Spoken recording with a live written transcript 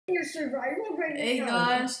your server. I log right now. Hey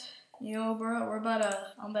guys, yo bro,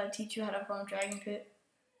 I'm about to teach you how to farm Dragon Pit.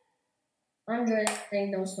 I'm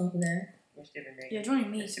joining NoSnowToday. You're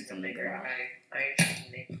joining me.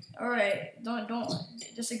 Alright, don't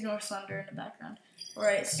just ignore Thunder in the background.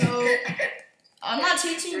 Alright, so I'm not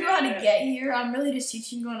teaching you how to get here. I'm really just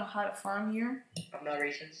teaching you on how to farm here. I'm not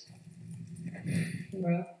racist.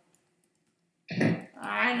 Bro.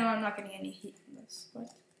 I know I'm not getting any heat from this. What?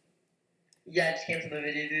 Yeah, I just canceled the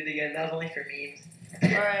video, dude, again. That was only for memes.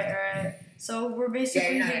 Alright. So we're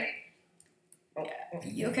basically okay,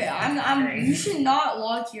 Nice. you should not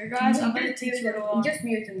log here, guys. I'm gonna teach you how to log. Just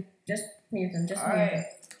mute him. Alright.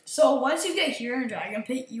 So once you get here in Dragon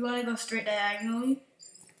Pit, you wanna go straight diagonally.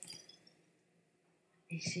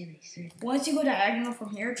 Once you go diagonal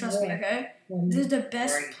from here, trust me, okay? This is the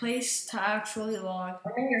best place to actually log.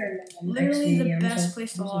 Literally the best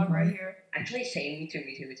place to log right here. Actually, same. Me too.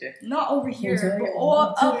 Not over here, but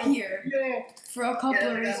all up here. For a couple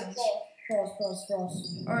of reasons. Frost.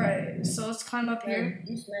 Alright, so let's climb up here.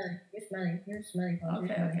 You're smelly.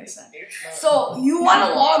 Okay, so you want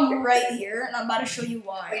to log right here, and I'm about to show you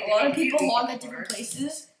why. A lot of people log at different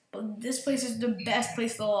places, but this place is the best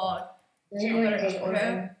place to log.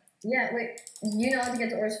 Okay? Yeah, wait. You know how to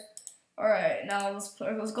get the ores? Alright, now let's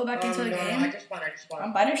go back into the game. I just want.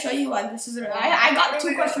 I'm about to show you why this is. I got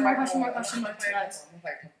two question marks, guys.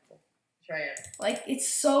 Like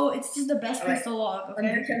it's just the best place to log.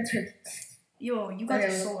 Okay. Yo, you guys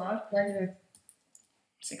are so loud.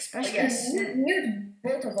 It's especially. Mute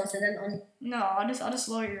both of us and then on. No, I'll just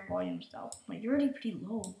lower your volumes down. Like you're already pretty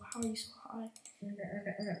low. How are you so high?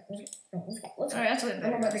 Okay. Alright, that's what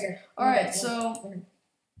better. Alright, so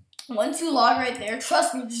once you log right there,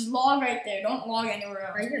 trust me, just log right there. Don't log anywhere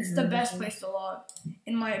else. It's the best place to log,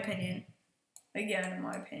 in my opinion. Again, in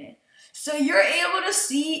my opinion. So you're able to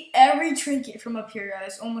see every trinket from up here,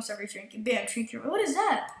 guys. Almost every trinket. Bam, trinket. What is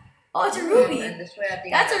that? Oh, it's a ruby.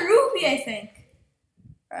 That's a ruby, I think.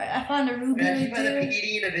 Alright, I found a ruby right there. I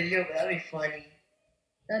in a video, but that'd be funny.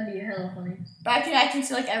 That'd be hella funny. But I can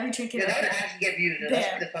see like every trinket. Yeah, that would actually get views.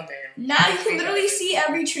 That's the thumbnail. Now you can literally see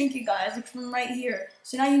every trinket, guys, like from right here.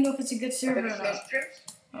 So now you know if it's a good server or not.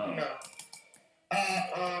 Oh. No.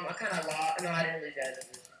 I kind of lost. No, I didn't lose that.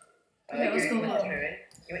 Okay, let's go low.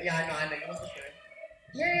 Yeah, I know. You want to share?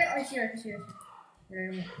 Yeah, I see it.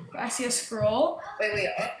 I see a scroll. Wait,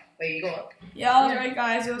 up? Wait, you go up? Yeah, I was right,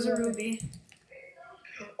 guys. It was a ruby.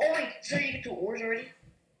 Oh, wait, so you get 2 ores already?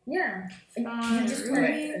 Yeah. Found a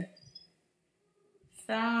ruby.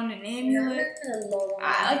 Found an amulet.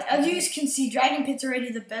 As you can see, Dragon Pit's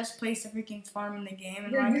already the best place to freaking farm in the game.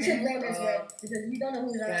 You should log as well, because you don't know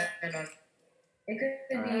who's that. It could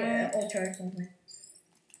be Ultra or something.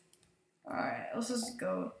 Alright, let's just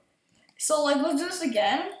go. So, like, let's do this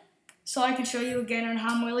again. So I can show you again on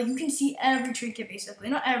how more, like, you can see every trinket, basically.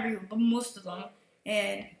 Not every, but most of them.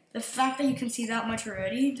 And the fact that you can see that much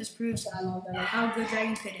already just proves how good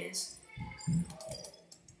Dragon Pit is.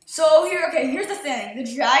 So here's the thing. The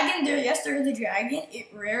dragon, there is a dragon.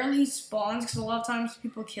 It rarely spawns because a lot of times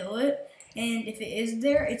people kill it. And if it is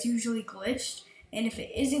there, it's usually glitched. And if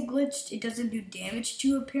it isn't glitched, it doesn't do damage to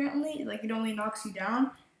you, apparently. Like, it only knocks you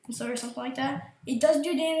down. And so or something like that. It does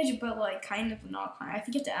do damage, but like kind of not. I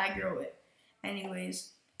think you have to aggro it.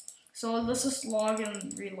 Anyways. So let's just log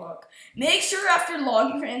and relog. Make sure after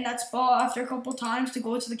logging in that spot after a couple times to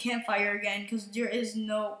go to the campfire again, because there is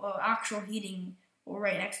no actual heating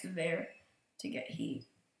right next to there to get heat.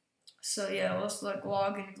 So yeah, let's like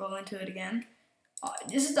log and go into it again.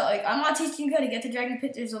 This is I'm not teaching you how to get to Dragon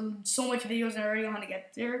Pit. There's so much videos already on how to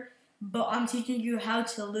get there, but I'm teaching you how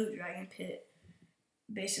to loot Dragon Pit,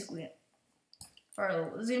 basically.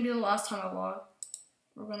 Alright, this is gonna be the last time I log.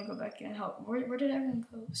 We're gonna go back in. Where did everyone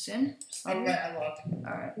go? Sin? I logged.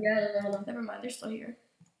 Alright. Yeah. Never mind, they're still here.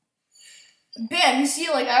 Bam! You see,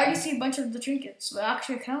 like, I already see a bunch of the trinkets. But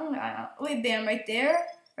actually, wait, bam, right there,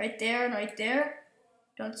 and right there.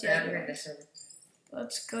 Don't see it.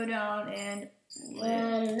 Let's go down and.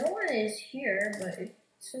 No one is here, but it's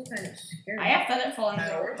still kind of scary. I have feather falling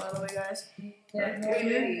out, by the way, guys. Yeah. What do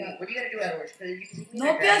you gotta do at work?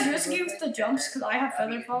 Nope, guys, risky with the jumps because I have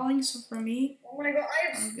feather falling. So for me. Oh my god, I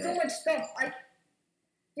have so much stuff.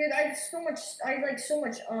 Dude, I have so much. I have like so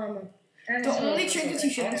much. The only trinkets you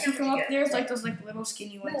shouldn't see from up there is like those like little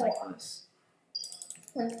skinny ones like this.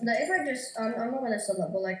 If I just, I'm not gonna sell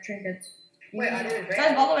that, but like trinkets. Wait,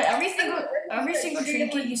 guys, by the way, every single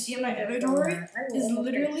trinket you see in my inventory is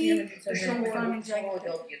literally from farming Dragon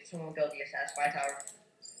Pit. Someone built the spy tower.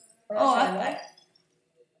 Oh,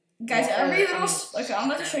 guys, every little okay, I'm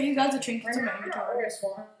about to show you guys the trinkets in my inventory.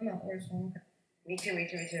 I'm not worse. Me too.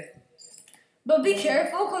 But be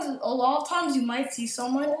careful, because a lot of times you might see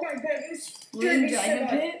someone Oh my god, looting Dragon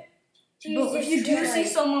Pit. But if you do see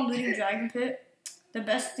someone looting Dragon Pit, the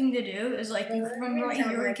best thing to do is like you from right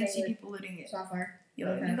here you can see people looting it. Sapphire.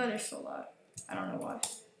 Yo, you guys are so loud. I don't know why.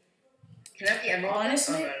 Can I have the emerald?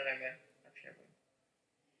 Honestly. Oh, no.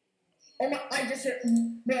 Oh my! I just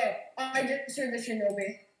heard the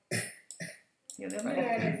shinobi. Yeah,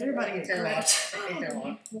 they're about to get grabbed.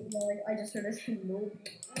 I just heard a shinobi.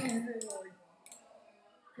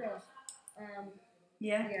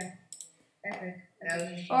 Yeah. Yeah. Epic.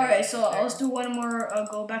 Alright, so let's do one more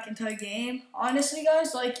go back into the game. Honestly,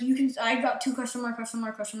 guys, like you can, I got 2 question marks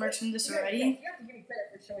in this already. You have to give me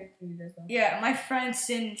credit for showing me this though. Yeah, my friend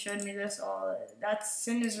Sin showed me this. That's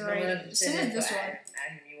Sin is right. Sin is this one.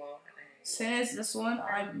 Sin is this one.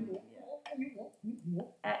 I'm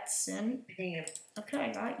at Sin. Okay,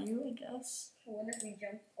 I got you, I guess. What if we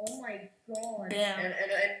jump? Oh my god. Bam. And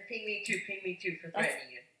ping me too for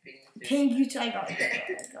threatening you. Ping you too. I got you.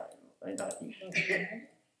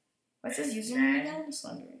 What's his username again?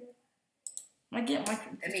 Slender. I get my.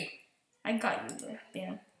 I got you, bro.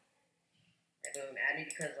 Bam. Add me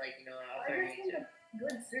because, like, you know, I'll threaten you too.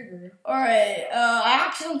 Good server. Alright, I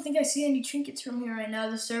actually don't think I see any trinkets from here right now.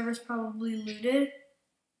 The server's probably looted.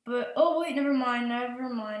 But, oh wait, never mind.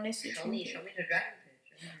 I see Show me the dragon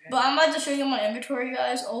pit. But I'm about to show you my inventory,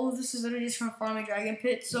 guys. All of this is literally just from farming dragon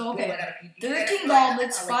pit. So, okay. 13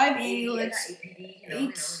 goblets, 5 amulets,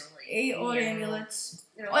 8 old amulets.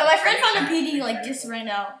 Oh, my friend found a PD, like, just right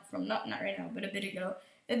now. Not right now, but a bit ago.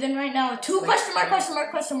 And then right now, 2 question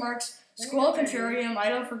marks. Scroll Contrarium,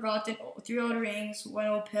 Idol Forgotten, 3 old rings, 1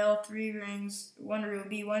 opal, 3 rings, 1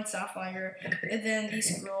 ruby, 1 sapphire, and then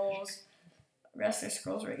these scrolls. Rest of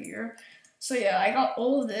scrolls right here. So yeah, I got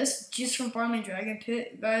all of this just from farming Dragon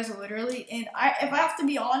Pit, guys, literally. And if I have to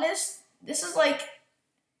be honest, this is like,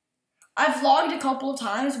 I've logged a couple of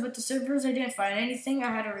times, but the servers I didn't find anything.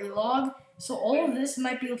 I had to relog. So all of this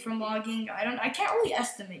might be from logging. I can't really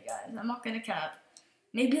estimate, guys. I'm not gonna cap.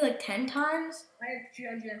 Maybe like 10 times. I have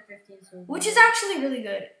 315 so which is actually really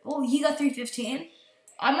good. Oh, he got 315.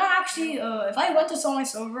 I'm not actually, if I went to sell my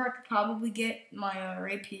silver, I could probably get my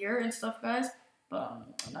rapier and stuff, guys. But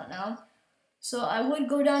not now. So I would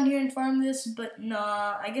go down here and farm this, but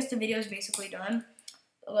nah, I guess the video is basically done.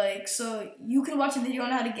 Like, so you can watch a video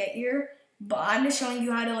on how to get here, but I'm just showing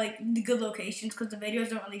you how to, like, the good locations, because the videos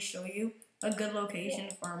don't really show you a good location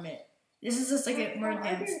to farm it. This is just like a more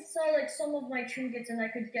advanced. I could sell like some of my trinkets, and I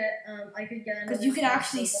could get because you can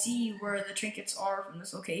actually see where the trinkets are from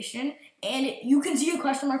this location, and you can see a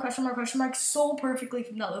question mark so perfectly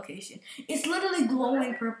from that location. It's literally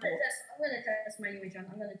glowing purple. I'm gonna test my new John.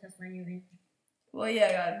 Well,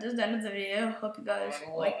 yeah, guys, this is the end of the video. Hope you guys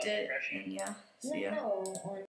liked it, and yeah, see ya.